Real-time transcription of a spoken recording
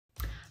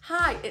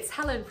Hi, it's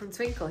Helen from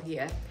Twinkl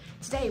here.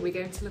 Today we're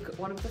going to look at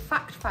one of the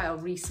fact file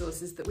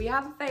resources that we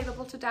have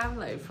available to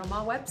download from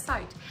our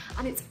website,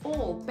 and it's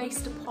all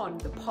based upon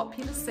the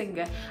popular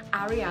singer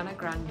Ariana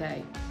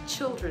Grande.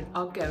 Children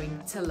are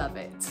going to love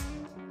it.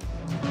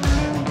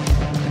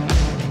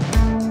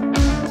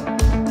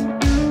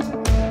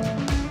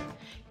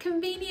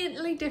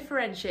 Conveniently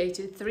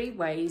differentiated 3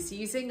 ways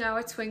using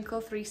our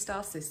Twinkl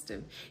 3-star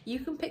system, you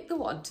can pick the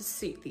one to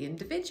suit the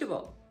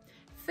individual.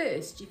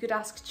 First, you could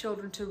ask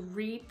children to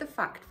read the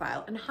fact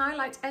file and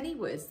highlight any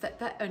words that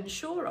they're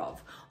unsure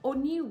of or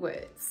new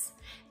words.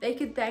 They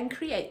could then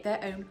create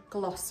their own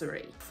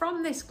glossary.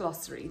 From this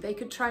glossary, they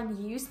could try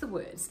and use the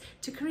words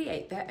to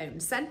create their own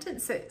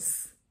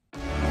sentences.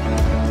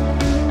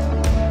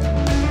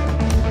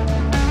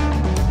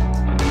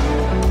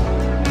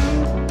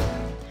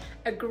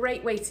 A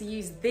great way to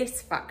use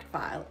this fact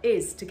file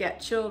is to get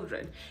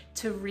children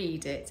to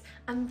read it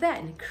and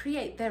then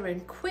create their own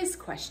quiz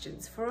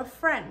questions for a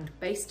friend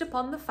based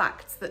upon the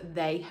facts that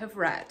they have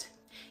read.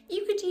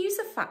 You could use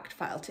a fact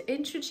file to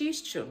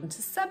introduce children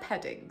to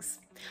subheadings.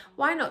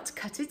 Why not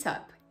cut it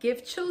up,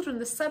 give children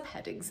the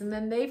subheadings, and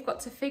then they've got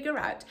to figure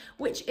out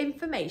which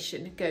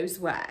information goes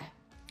where.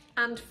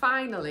 And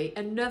finally,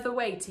 another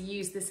way to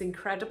use this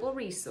incredible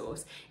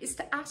resource is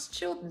to ask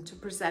children to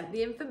present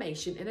the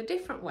information in a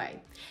different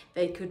way.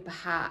 They could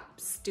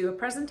perhaps do a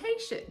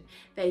presentation.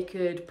 They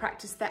could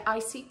practice their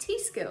ICT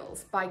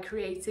skills by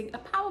creating a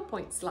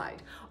PowerPoint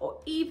slide, or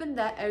even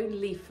their own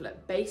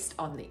leaflet based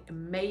on the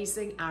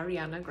amazing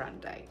Ariana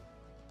Grande.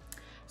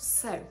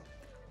 So,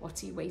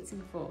 what are you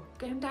waiting for?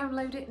 Go and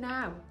download it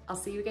now. I'll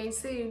see you again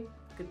soon.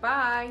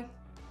 Goodbye.